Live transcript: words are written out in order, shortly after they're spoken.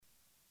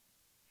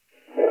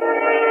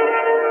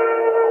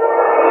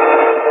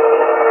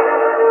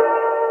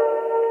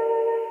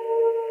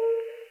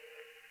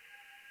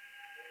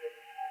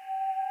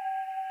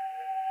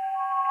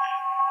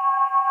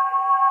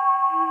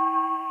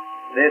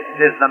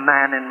is the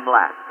Man in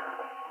Black.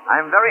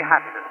 I'm very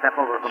happy to step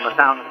over from the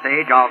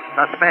soundstage of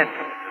Suspense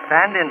to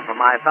stand in for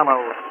my fellow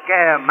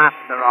scare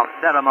master of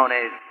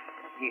ceremonies,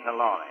 Peter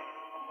Lorre.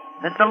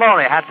 Mr.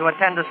 Lorre had to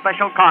attend a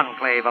special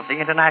conclave of the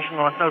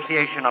International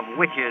Association of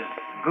Witches,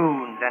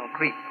 Goons, and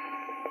Creeps,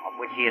 of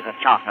which he is a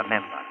charter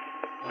member.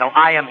 So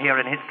I am here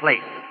in his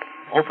place,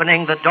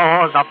 opening the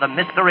doors of the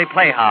Mystery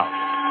Playhouse.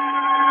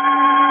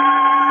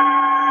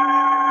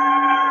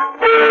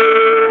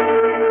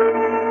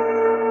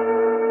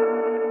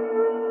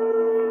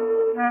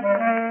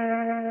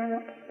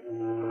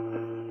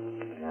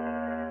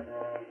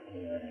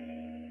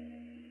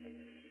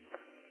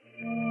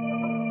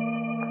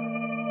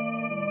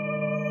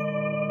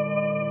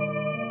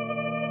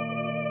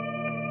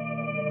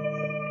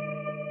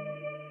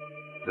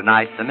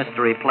 Tonight, the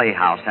Mystery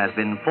Playhouse has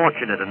been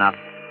fortunate enough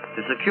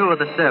to secure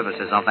the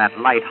services of that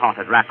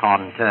light-hearted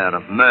raconteur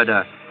of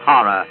murder,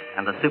 horror,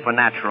 and the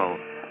supernatural,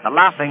 the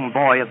laughing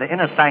boy of the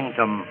inner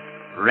sanctum,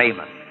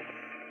 Raymond.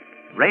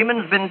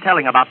 Raymond's been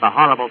telling about the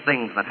horrible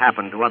things that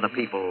happen to other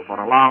people for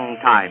a long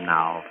time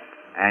now,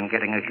 and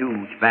getting a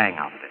huge bang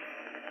out of it.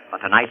 But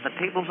tonight the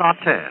tables are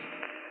turned,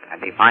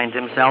 and he finds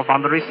himself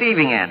on the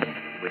receiving end,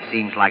 which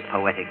seems like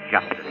poetic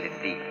justice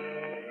indeed.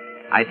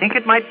 I think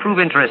it might prove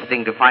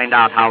interesting to find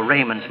out how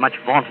Raymond's much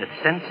vaunted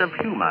sense of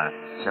humor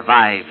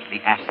survives the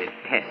acid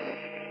test.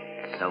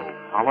 So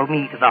follow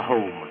me to the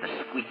home of the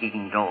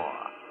squeaking door,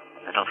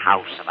 little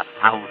house of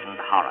 1,000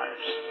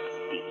 horrors,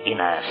 the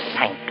inner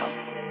sanctum.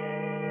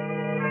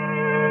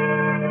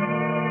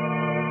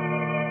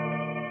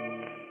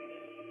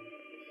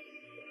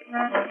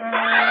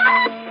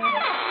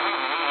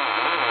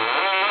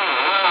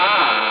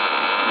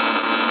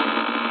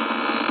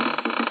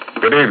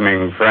 Good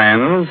evening,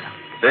 friends.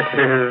 This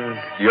is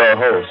your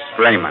host,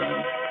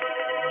 Raymond.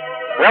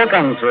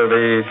 Welcome to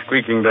the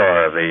squeaking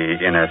door of the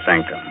inner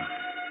sanctum.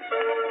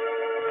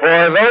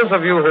 For those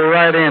of you who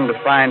write in to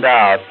find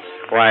out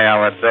why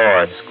our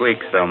door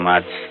squeaks so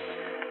much,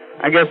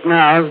 I guess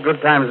now is as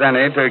good time as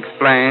any to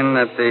explain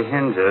that the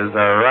hinges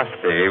are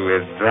rusty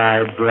with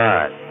dried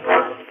blood.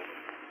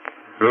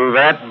 Through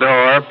that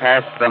door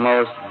pass the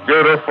most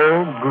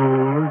beautiful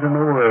ghouls in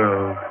the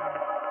world.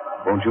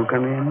 Won't you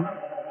come in?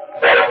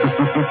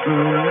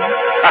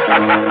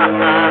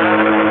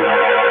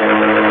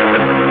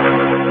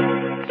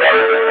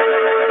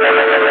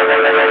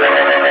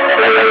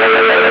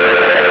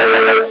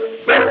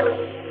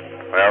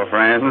 Well,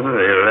 friends,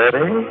 are you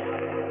ready?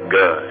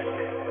 Good.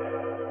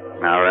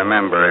 Now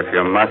remember, if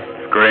you must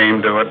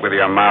scream, do it with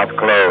your mouth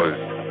closed,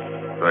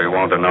 so you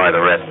won't annoy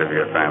the rest of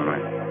your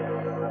family.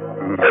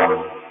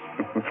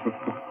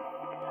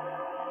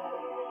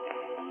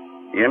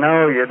 You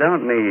know, you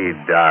don't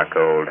need dark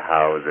old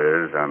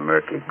houses or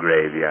murky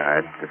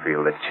graveyards to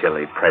feel the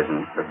chilly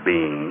presence of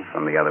beings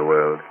from the other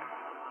world.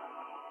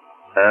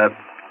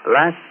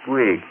 Last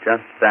week,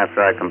 just after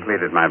I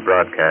completed my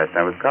broadcast,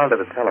 I was called to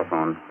the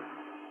telephone.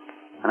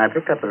 And I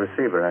picked up the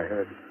receiver. I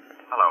heard...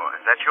 Hello,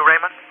 is that you,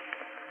 Raymond?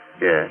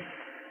 Yes.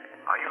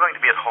 Are you going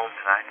to be at home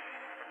tonight?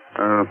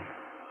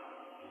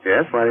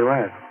 Yes, why do you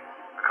ask?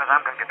 Because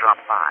I'm going to drop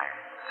by.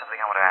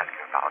 Something I want to ask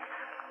you about.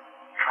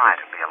 Try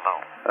to be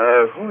alone.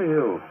 Who are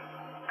you?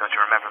 Don't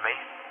you remember me?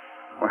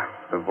 Well,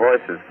 the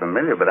voice is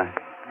familiar, but I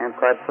can't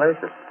quite place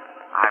it.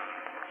 I'm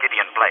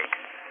Gideon Blake.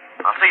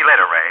 I'll see you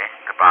later, Ray.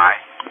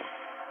 Goodbye.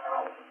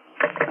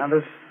 Now,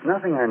 there's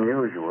nothing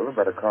unusual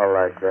about a call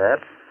like that,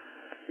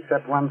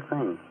 except one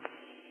thing.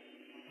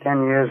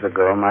 10 years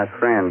ago, my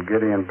friend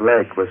Gideon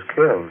Blake was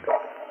killed.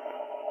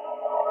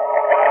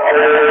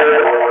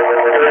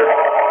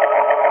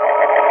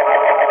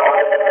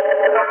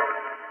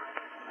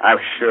 I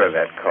was sure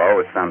that call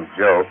was some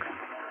joke.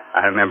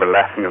 I remember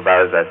laughing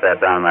about it as I sat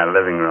down in my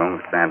living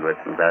room with a sandwich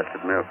and a glass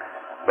of milk.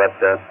 But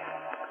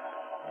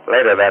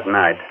later that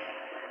night,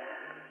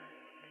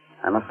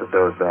 I must have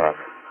dozed off.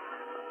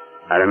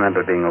 I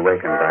remember being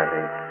awakened by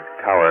the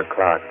tower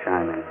clock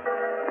chiming.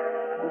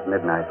 It was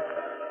midnight.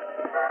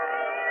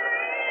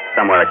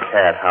 Somewhere a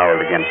cat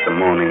howled against the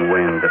moaning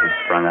wind that had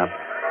sprung up.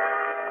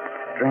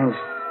 Strange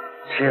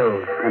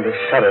chills and a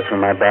shudder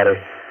through my body.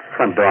 The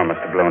front door must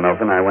have blown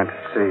open. I went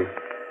to see.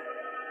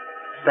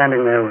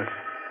 Standing there was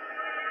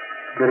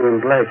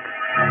Gideon Blake.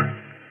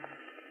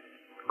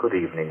 Good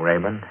evening,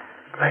 Raymond.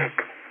 Blake.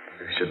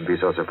 You shouldn't be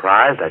so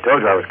surprised. I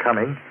told you I was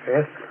coming.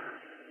 Yes?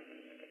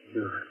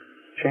 You've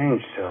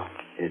changed so.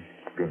 It's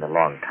been a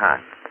long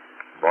time.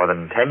 More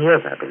than 10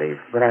 years, I believe.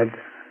 But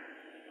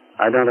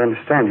I don't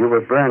understand. You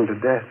were burned to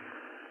death.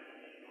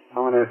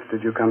 How on earth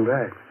did you come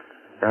back?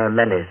 There are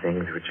many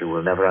things which you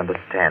will never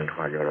understand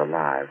while you're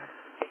alive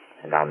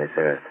and on this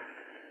earth.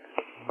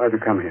 Why'd you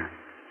come here?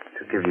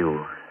 To give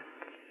you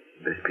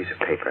this piece of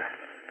paper.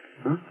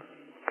 Huh?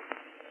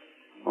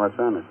 What's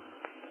on it?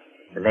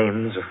 The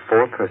names of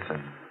 4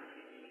 persons.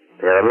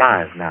 They're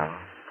alive now.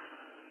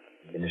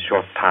 In a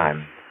short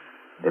time,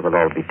 they will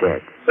all be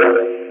dead.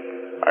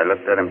 I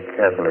looked at him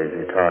carefully as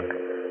he talked.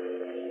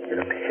 He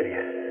looked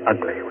hideous,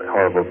 ugly, with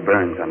horrible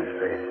burns on his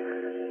face.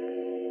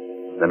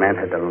 The man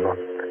had the look,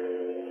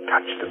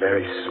 touch, the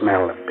very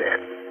smell of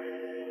death.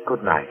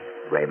 Good night.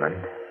 Raymond.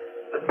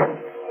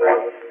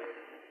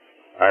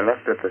 I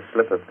looked at the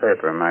slip of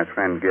paper my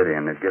friend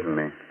Gideon had given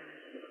me.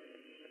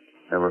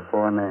 There were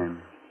 4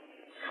 names.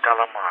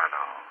 Stella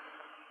Marlowe,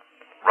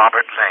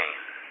 Robert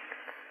Lane,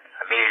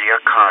 Amelia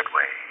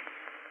Cardway,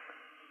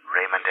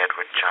 Raymond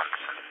Edward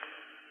Johnson.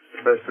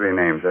 The first 3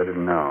 names I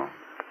didn't know.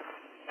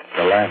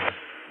 The last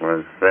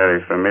was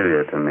very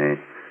familiar to me.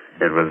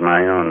 It was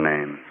my own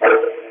name.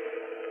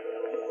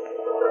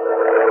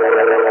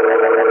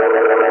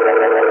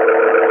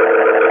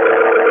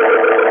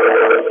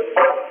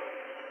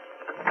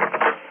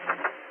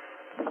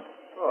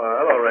 Oh,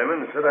 hello,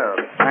 Raymond. Sit down.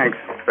 Thanks,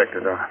 Inspector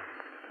Doyle.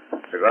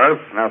 Cigar?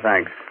 No,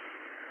 thanks.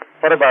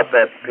 What about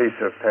that piece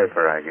of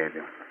paper I gave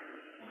you?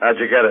 How'd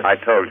you get it? I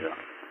told you.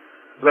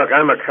 Look,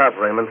 I'm a cop,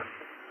 Raymond.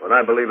 When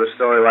I believe a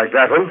story like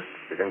that one,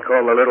 you can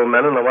call the little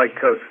men in the white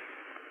coat.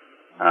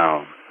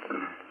 Oh.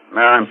 No,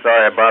 I'm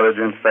sorry I bothered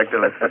you, Inspector.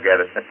 Let's forget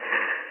it.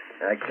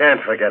 I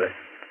can't forget it.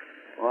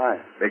 Why?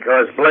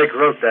 Because Blake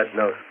wrote that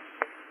note.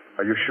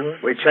 Are you sure?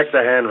 We checked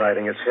the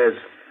handwriting. It's his.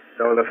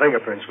 So are the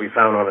fingerprints we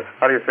found on it.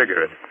 How do you figure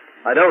it?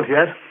 I don't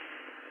yet.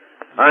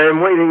 I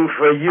am waiting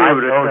for you I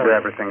to told tell you me.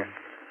 everything.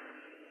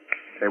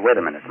 Hey, wait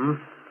a minute.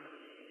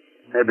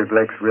 Maybe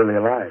Blake's really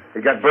alive.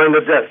 He got burned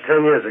to death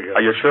 10 years ago.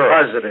 Are you sure?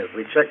 Positive.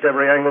 We checked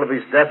every angle of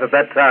his death at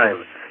that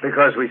time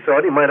because we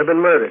thought he might have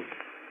been murdered.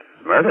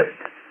 Murdered?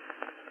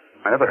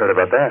 I never heard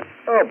about that.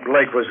 Oh,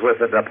 Blake was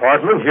with the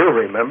department, you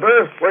remember,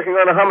 working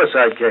on a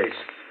homicide case.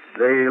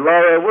 The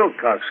Laura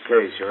Wilcox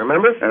case, you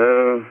remember?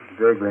 Oh,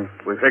 vaguely.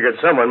 We figured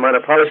someone might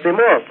have polished him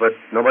off, but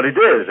nobody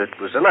did. It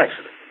was an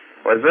accident.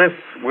 Was this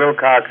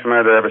Wilcox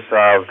murder ever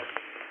solved?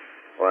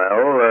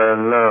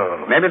 Well,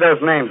 no. Maybe those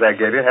names I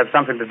gave you have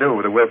something to do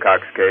with the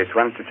Wilcox case.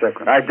 Why don't you check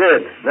them? I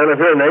did. None of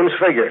your names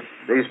figure.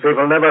 These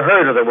people never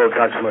heard of the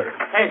Wilcox murder.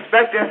 Hey,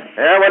 Inspector.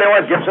 Yeah, what do you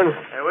want, Gibson?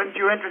 Weren't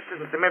you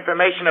interested in some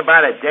information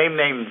about a dame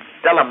named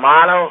Stella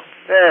Marlowe?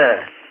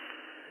 Yeah.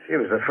 She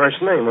was the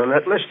first name on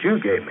that list you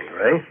gave me,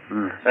 Ray.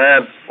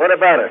 What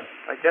about her?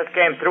 I just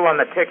came through on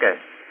the ticker.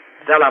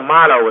 Stella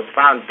Marlowe was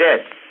found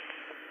dead.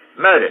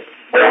 Murdered.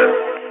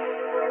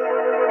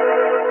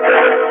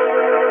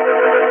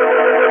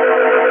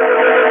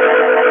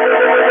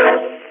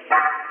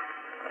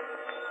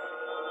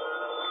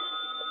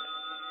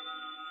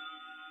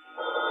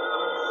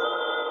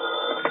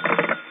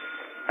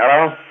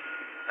 Hello?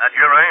 That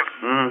you, Ray?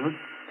 Mm-hmm.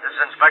 This is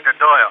Inspector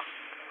Doyle.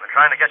 We're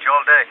trying to get you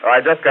all day. Oh,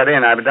 I just got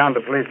in. I've been down to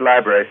the police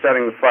library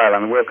setting the file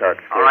on the Wilcox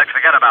case. All right,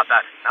 forget about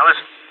that. Now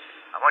listen,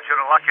 I want you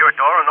to lock your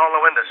door and all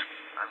the windows.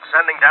 I'm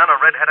sending down a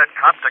red-headed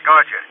cop to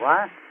guard you.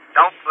 What?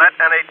 Don't let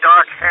any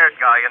dark-haired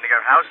guy into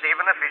your house,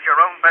 even if he's your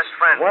own best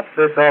friend. What's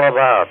this all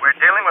about? We're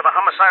dealing with a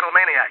homicidal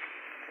maniac.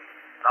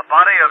 The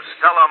body of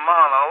Stella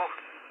Marlowe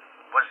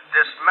was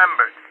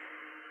dismembered.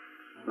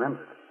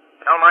 Remember?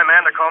 Tell my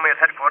man to call me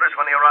at headquarters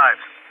when he arrives.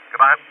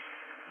 Goodbye.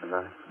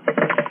 Goodbye.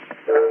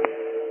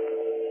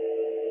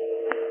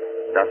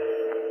 Just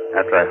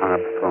after I hung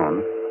up the phone,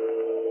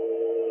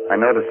 I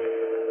noticed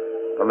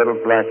a little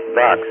black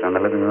box on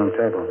the living room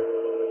table.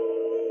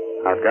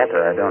 How it got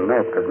there, I don't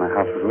know, because my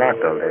house was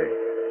locked all day.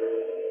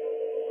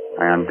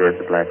 I undid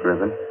the black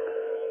ribbon,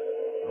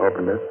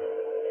 opened it.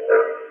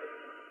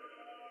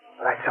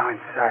 What I saw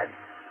inside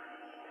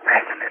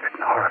fascinated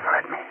and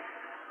horrified me.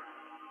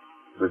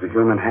 It was a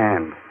human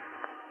hand.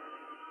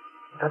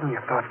 Suddenly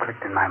a thought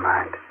clicked in my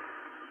mind.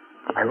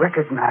 I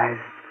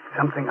recognized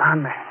something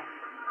on the hand.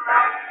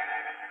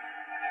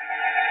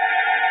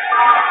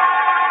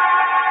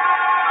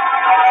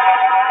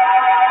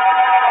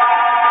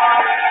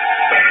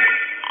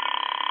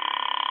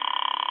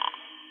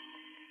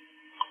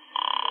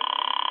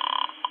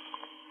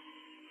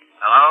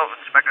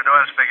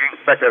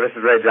 Inspector, this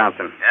is Ray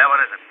Johnson. Yeah, what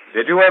is it?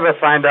 Did you ever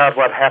find out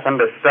what happened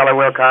to Stella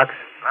Wilcox?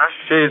 Huh?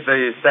 She's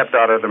the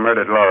stepdaughter of the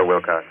murdered Laura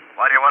Wilcox.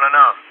 Why do you want to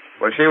know?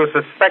 Well, she was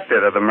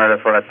suspected of the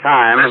murder for a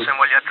time. Listen,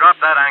 will you drop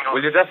that angle?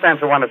 Will you just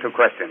answer 1 or 2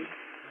 questions?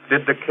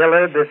 Did the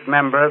killer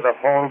dismember the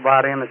whole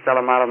body in the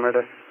Stella Marlowe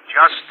murder?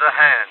 Just the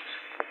hands.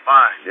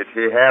 Fine. Did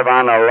she have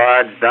on a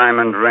large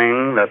diamond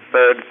ring, the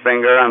 3rd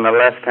finger on the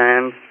left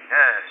hand?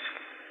 Yes.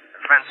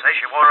 Her friends say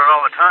she wore it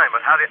all the time,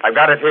 but how do you... I've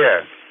got it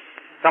here.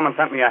 Someone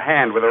sent me a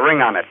hand with a ring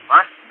on it.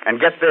 What? And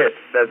get this,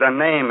 there's a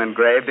name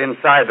engraved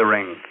inside the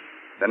ring.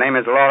 The name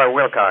is Laura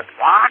Wilcox.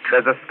 What?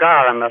 There's a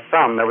scar on the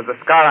thumb. There was a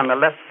scar on the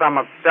left thumb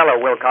of Stella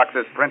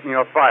Wilcox's print in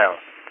your file.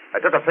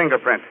 I took a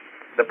fingerprint.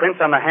 The prints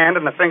on the hand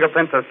and the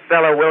fingerprints of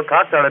Stella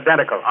Wilcox are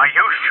identical. Are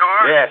you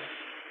sure? Yes.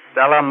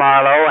 Stella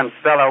Marlowe and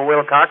Stella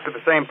Wilcox are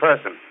the same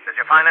person. Did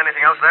you find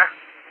anything else there?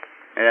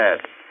 Yes.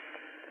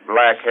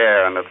 Black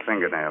hair on the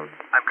fingernails.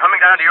 I'm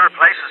coming down to your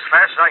place as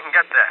fast as I can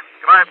get there.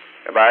 Goodbye.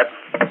 Goodbye.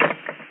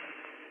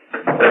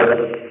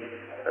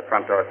 The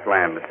front door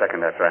slammed a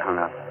second after I hung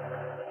up.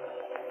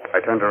 I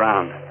turned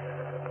around.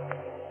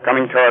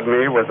 Coming toward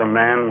me was a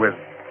man with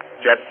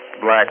jet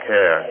black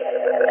hair.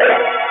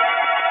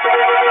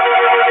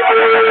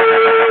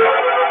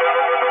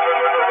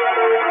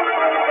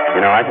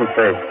 You know, I can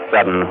face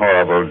sudden,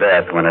 horrible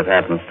death when it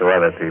happens to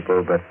other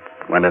people, but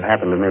when it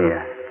happened to me,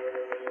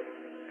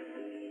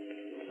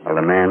 Well,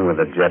 the man with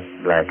the jet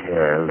black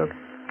hair looked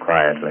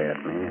quietly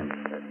at me and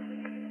said,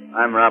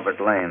 I'm Robert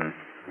Lane.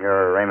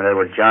 You're Raymond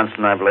Edward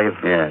Johnson, I believe?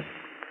 yes.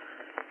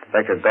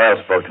 Inspector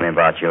Doyle spoke to me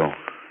about you.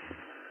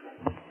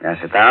 Can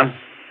I sit down?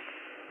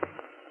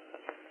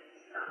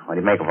 What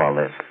do you make of all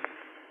this?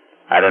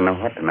 I don't know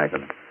what to make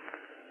of it.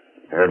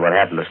 You heard what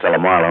happened to Stella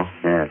Marlowe?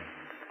 Yes.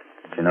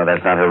 Did you know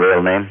that's not her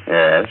real name?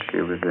 Yes,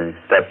 she was the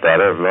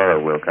stepdaughter of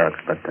Laura Wilcox,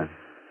 but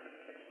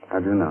how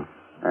do you know?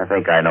 I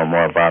think I know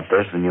more about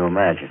this than you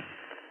imagine.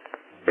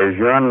 Is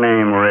your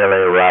name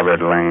really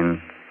Robert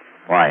Lane?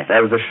 Why?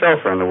 There was a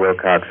chauffeur in the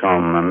Wilcox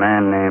home, a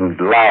man named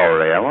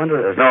Lowry. I wonder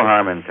if... There's no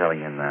harm in telling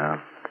you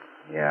now.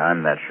 Yeah,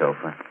 I'm that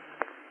chauffeur.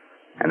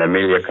 And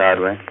Amelia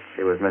Cardway?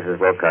 She was Mrs.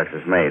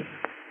 Wilcox's maid.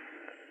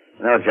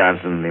 You know,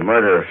 Johnson, the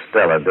murder of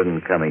Stella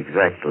didn't come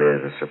exactly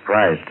as a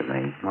surprise to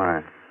me.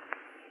 Why?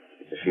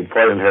 She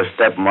poisoned her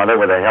stepmother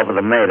with the help of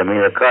the maid,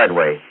 Amelia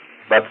Cardway.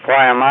 But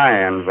why am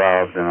I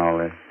involved in all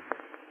this?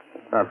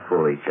 Let's not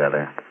fool each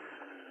other.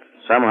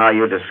 Somehow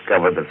you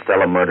discovered that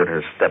Stella murdered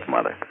her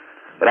stepmother.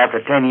 But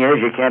after 10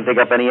 years, you can't dig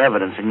up any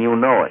evidence, and you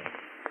know it.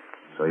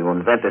 So you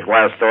invent this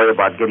wild story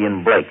about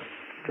Gideon Blake.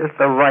 Just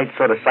the right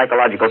sort of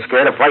psychological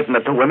scare to frighten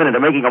the two women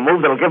into making a move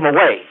that'll give them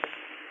away.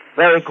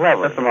 Very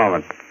clever. Just a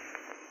moment.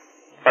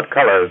 What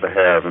color is the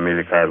hair of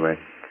Amelia Cardway?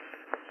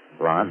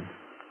 Blonde.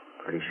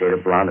 Pretty shade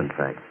of blonde, in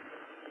fact.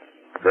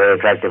 Very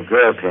attractive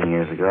girl 10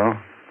 years ago.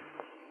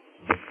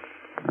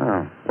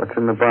 Oh, what's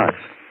in the box?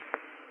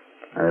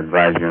 I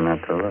advise you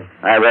not to look.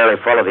 I rarely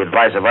follow the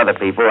advice of other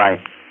people.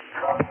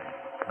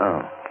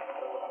 Oh.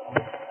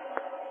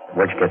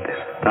 Where'd you get this?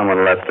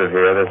 Someone left it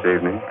here this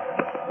evening.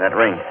 That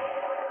ring.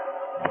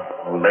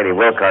 Old Lady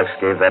Wilcox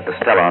gave that to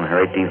Stella on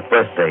her 18th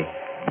birthday.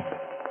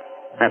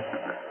 That's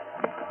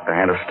the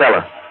hand of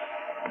Stella.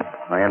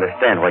 I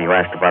understand why you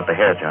asked about the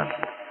hair,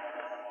 Johnson.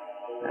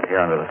 That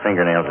hair under the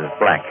fingernails is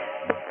black,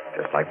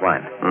 just like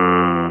mine.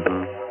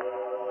 Mm-hmm.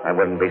 I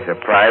wouldn't be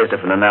surprised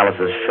if an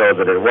analysis showed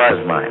that it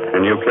was mine.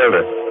 And you killed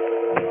it.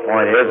 The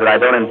point is that I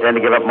don't intend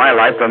to give up my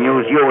life to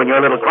amuse you and your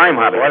little crime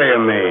hobby. What do you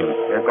mean?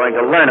 You're going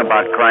to learn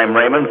about crime,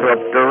 Raymond, through a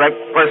direct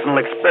personal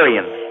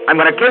experience. I'm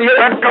going to kill you.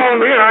 Let go of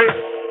me,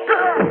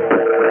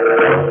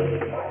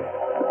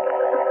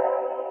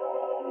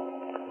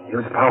 He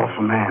was a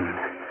powerful man.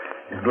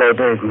 His blow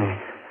dazed me.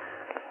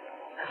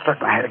 I struck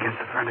my head against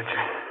the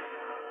furniture.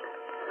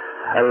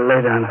 I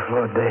lay down on the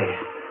floor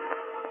dazed.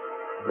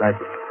 Like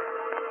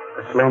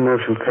a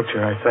slow-motion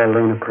picture, I saw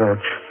Lane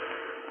approach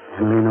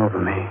and lean over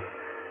me.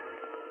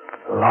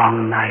 A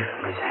long knife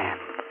in his hand.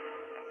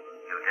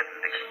 You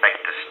didn't expect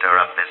to stir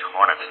up this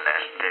hornet's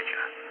nest, did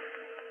you?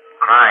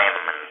 Crime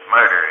and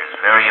murder is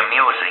very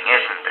amusing,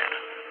 isn't it?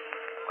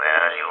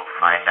 Well, you'll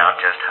find out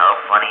just how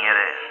funny it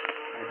is.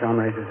 I saw him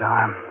raise his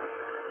arm.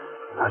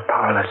 I was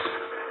powerless.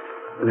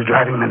 He was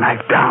driving the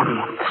knife down.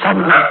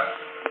 Suddenly...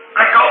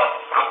 Let go!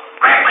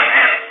 Grab my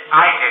hand.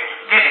 I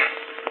did.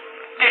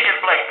 Gideon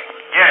Blake.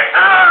 Yes.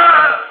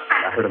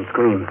 I heard him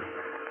scream.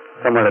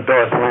 Somewhere the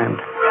door slammed,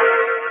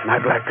 and I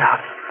blacked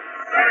out.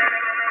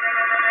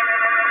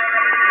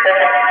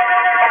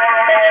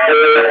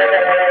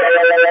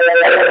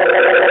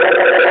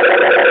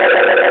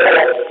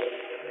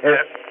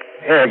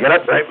 Here, get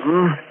up, right?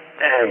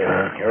 There you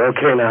are. You're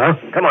okay now.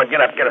 Come on,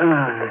 get up.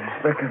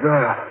 Inspector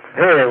Doyle.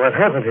 Hey, what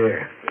happened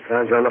here? We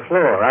found you on the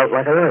floor, out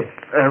like a light.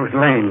 It was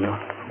Lane, the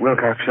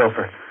Wilcox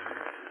chauffeur.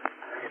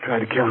 He tried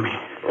to kill me.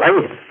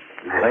 Lane?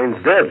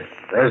 Lane's dead.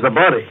 There's the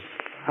body.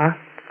 Huh?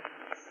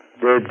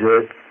 Did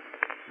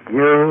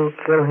you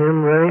kill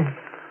him, Ray?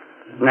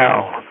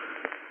 No.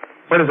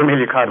 Where does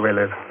Amelia Cardway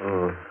live?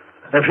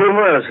 A few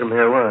miles from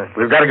here. Why?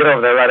 We've got to get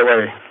over there right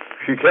away.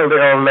 She killed the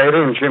old lady,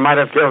 and she might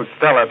have killed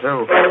Stella,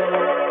 too.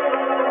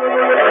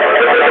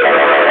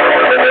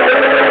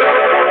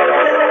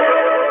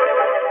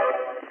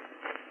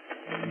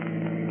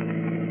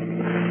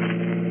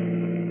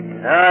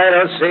 I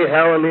don't see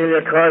how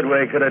Amelia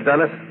Cardway could have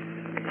done it.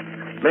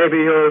 Maybe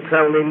you'll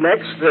tell me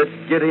next that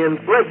Gideon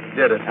Blake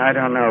did it. I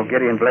don't know.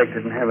 Gideon Blake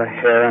didn't have a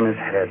hair on his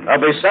head.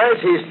 Besides,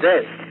 he's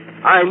dead.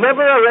 I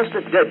never arrest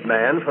a dead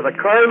man for the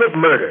crime of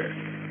murder.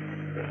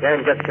 You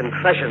can't get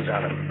confessions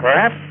on him.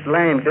 Perhaps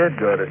Lane did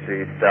go to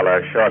see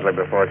Stella shortly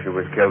before she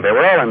was killed. They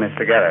were all in this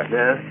together.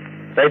 Yeah?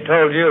 They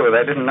told you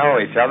they didn't know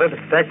each other to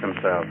protect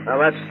themselves. Now,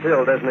 that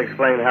still doesn't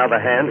explain how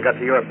the hand got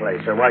to your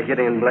place, or why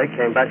Gideon Blake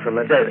came back from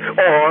the dead,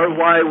 or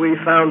why we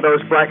found those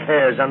black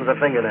hairs under the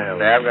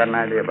fingernails. I've got an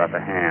idea about the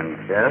hand.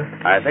 Yeah?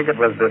 I think it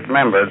was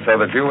dismembered so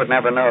that you would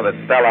never know that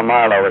Stella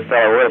Marlowe was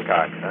Stella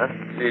Wilcox. Huh?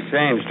 She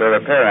changed her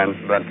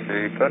appearance, but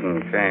she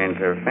couldn't change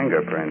her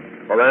fingerprints.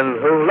 Well, then,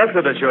 who left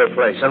it at your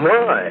place, and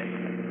why?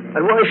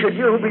 And why should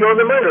you be on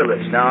the murder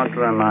list? Don't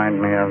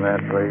remind me of that,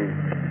 please.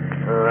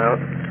 Well,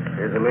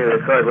 here's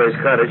Amelia Cardway's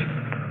cottage.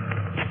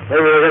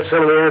 Maybe we'll get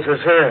some of the answers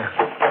here.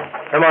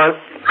 Come on.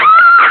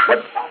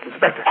 What?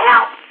 Inspector.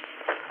 Help!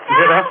 You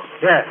hear that?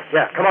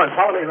 Yeah. Come on,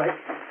 follow me, Ray.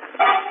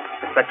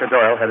 Inspector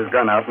Doyle had his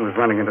gun out and was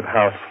running into the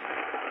house.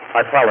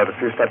 I followed a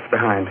few steps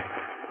behind.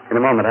 In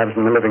a moment, I was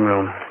in the living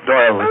room.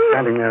 Doyle was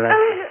standing there.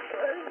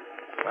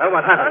 Well,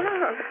 what happened?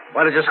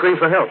 Why did you scream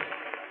for help?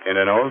 In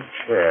an old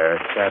chair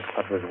sat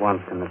what was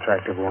once an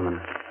attractive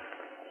woman.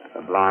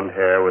 The blonde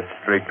hair was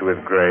streaked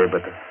with gray,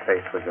 but the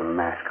face was a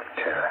mask of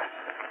terror.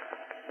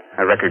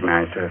 I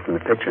recognized her from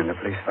the picture in the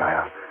police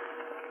file.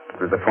 It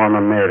was the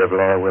former maid of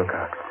Laura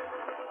Wilcox,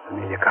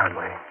 Amelia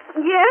Conway.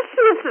 Yes,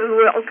 Mrs.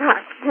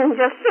 Wilcox. In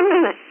just a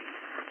minute.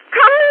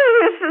 Come in,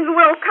 Mrs.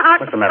 Wilcox.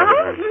 What's the matter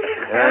with her?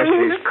 Yeah,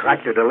 she's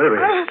cracked or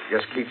delirious.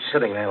 Just keeps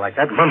sitting there like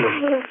that,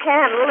 mumbling. You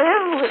can't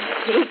live with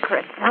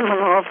secrets. Someone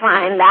will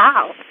find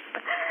out.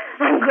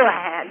 I'm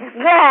glad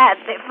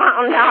they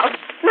found out.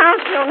 Now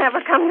she'll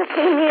never come to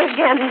see me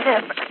again,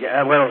 never.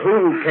 Yeah, well,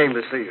 who came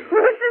to see you?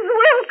 Mrs.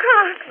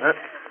 Wilcox.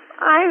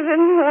 I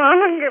didn't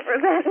want to give her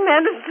that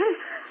medicine.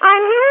 I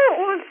knew it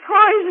was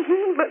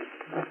poison, but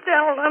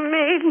Stella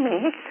made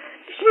me.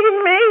 She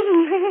made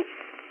me.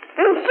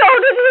 And so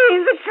did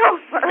he, the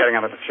chauffeur. Getting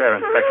out of the chair,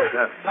 Inspector.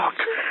 Look,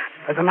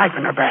 there's a knife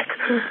in her back.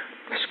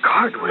 Miss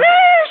Cardwell.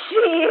 There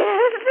she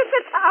is, at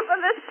the top of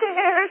the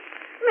stairs.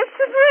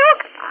 Mrs.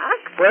 Wilcox.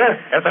 Where?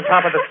 At the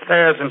top of the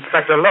stairs,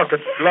 Inspector. Look,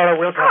 it's Laura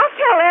Wilcox. I'll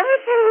tell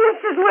everything,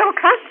 Mrs.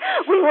 Wilcox.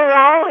 We were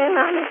all in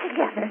on it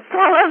together.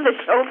 Stella, the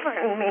chauffeur,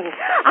 and me.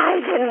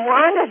 I didn't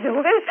want to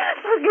do it.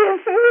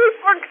 Forgive me.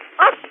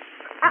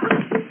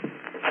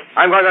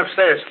 I'm going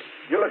upstairs.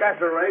 You look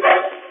after Ray.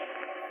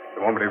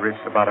 The moment he reached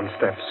the bottom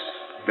steps,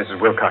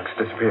 Mrs. Wilcox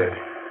disappeared.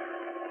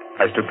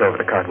 I stooped over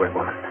the Cardwell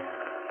woman.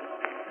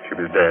 She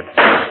was dead.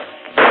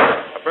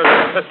 A burst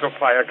of pistol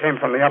fire came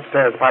from the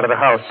upstairs part of the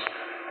house.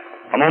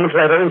 A moment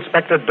later,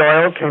 Inspector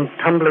Doyle came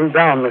tumbling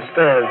down the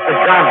stairs, the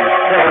gun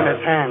still in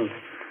his hand.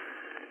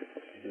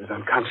 He was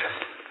unconscious.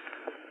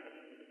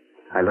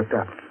 I looked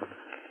up.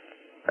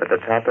 At the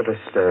top of the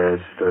stairs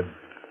stood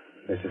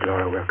Mrs.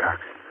 Laura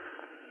Wilcox.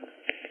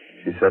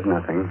 She said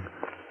nothing,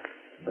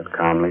 but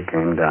calmly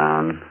came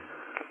down,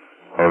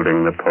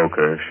 holding the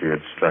poker she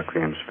had struck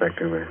the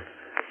inspector with.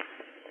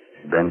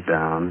 She bent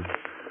down,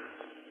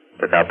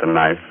 took out the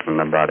knife from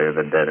the body of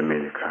the dead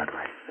Amelia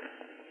Cardwell.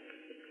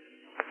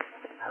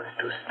 I was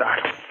too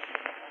startled,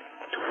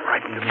 too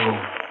frightened to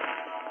move.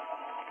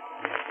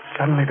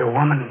 Suddenly the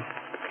woman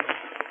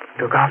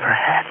took off her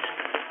hat,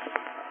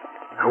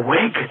 her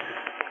wig,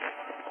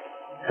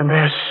 and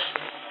there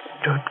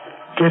stood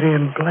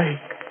Gideon Blake.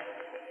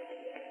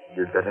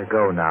 You'd better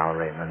go now,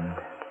 Raymond.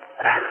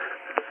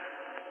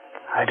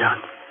 I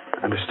don't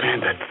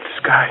understand that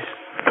disguise.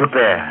 Look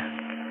there.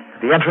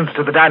 The entrance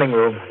to the dining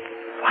room.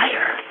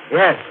 Fire.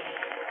 Yes.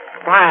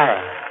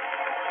 Fire.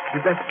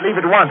 You'd best leave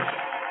at once.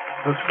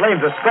 Those flames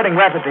are spreading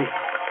rapidly.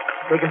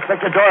 Take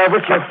Inspector Doyle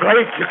with you.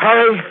 Blake,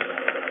 hurry.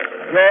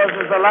 Yours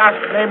is the last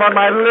name on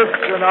my list,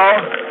 you know.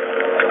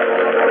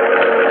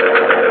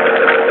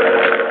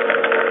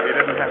 He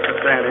didn't have to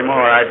say any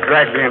more. I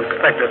dragged the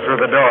inspector through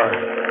the door.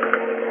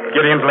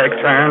 Gideon Blake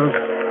turned,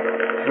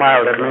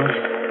 smiled at me,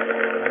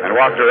 and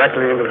walked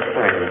directly into the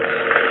flames.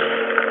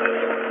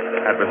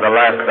 That was the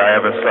last I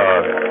ever saw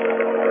of him.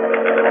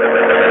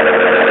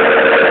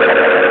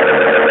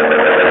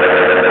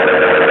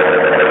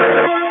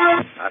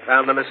 I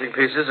found the missing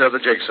pieces of the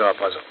jigsaw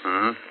puzzle.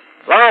 Hmm?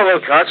 Laura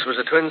Wilcox was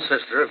a twin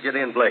sister of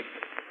Gideon Blake.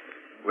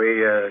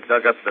 We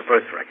dug up the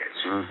birth records.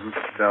 Mm-hmm.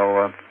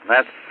 So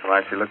that's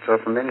why she looked so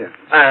familiar.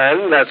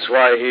 And that's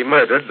why he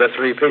murdered the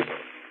three people.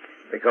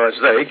 Because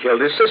they killed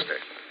his sister.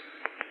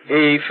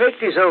 He faked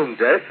his own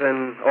death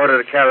in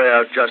order to carry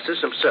out justice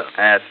himself.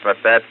 Yes,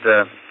 but that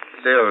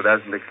still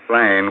doesn't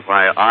explain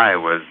why I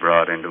was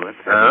brought into it.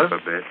 Heaven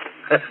forbid.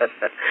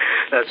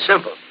 That's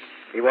simple.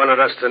 He wanted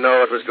us to know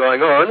what was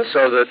going on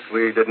so that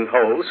we didn't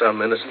hold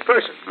some innocent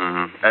person.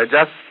 Mm-hmm.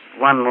 Just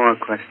one more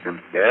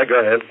question. Yeah, go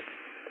ahead.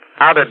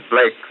 How did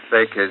Blake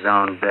fake his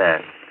own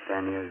death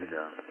 10 years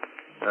ago?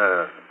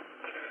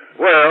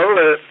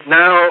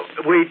 Now,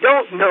 we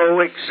don't know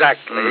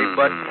exactly,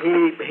 but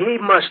he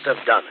must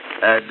have done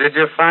it. Did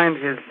you find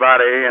his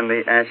body in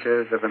the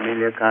ashes of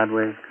Amelia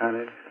Cardwell's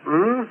cottage?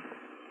 Well,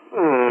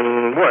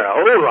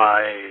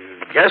 I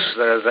guess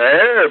they're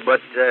there,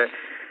 but,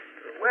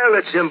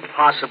 it's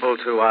impossible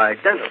to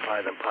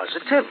identify them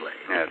positively.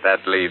 Yeah,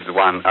 that leaves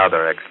one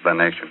other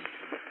explanation.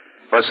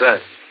 What's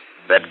that?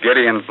 That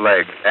Gideon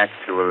Blake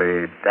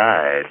actually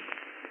died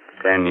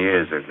 10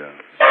 years ago.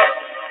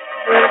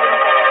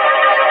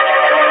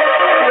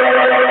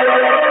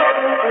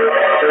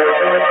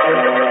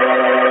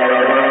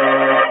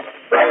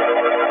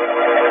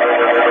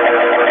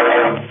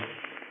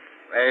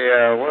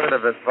 A word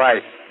of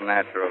advice,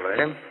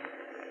 naturally.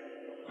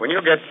 When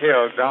you get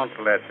killed, don't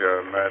let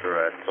your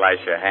murderer slice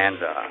your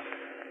hands off.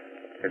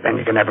 Because then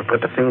you can never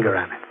put the finger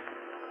on it.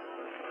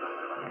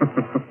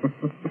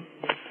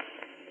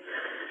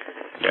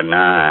 Good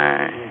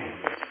night.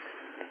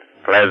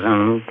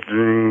 Pleasant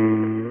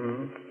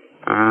dreams.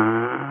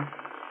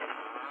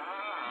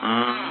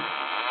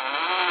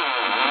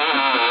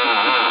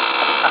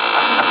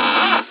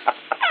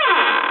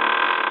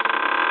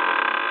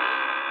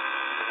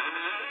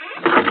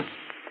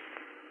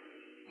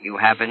 You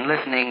have been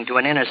listening to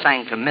an Inner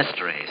Sanctum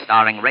mystery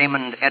starring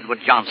Raymond Edward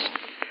Johnson.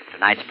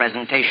 Tonight's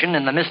presentation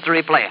in the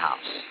Mystery Playhouse.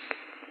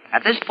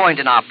 At this point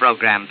in our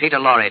program, Peter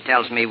Lorre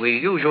tells me we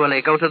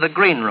usually go to the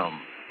green room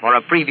for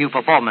a preview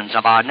performance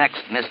of our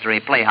next Mystery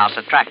Playhouse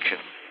attraction.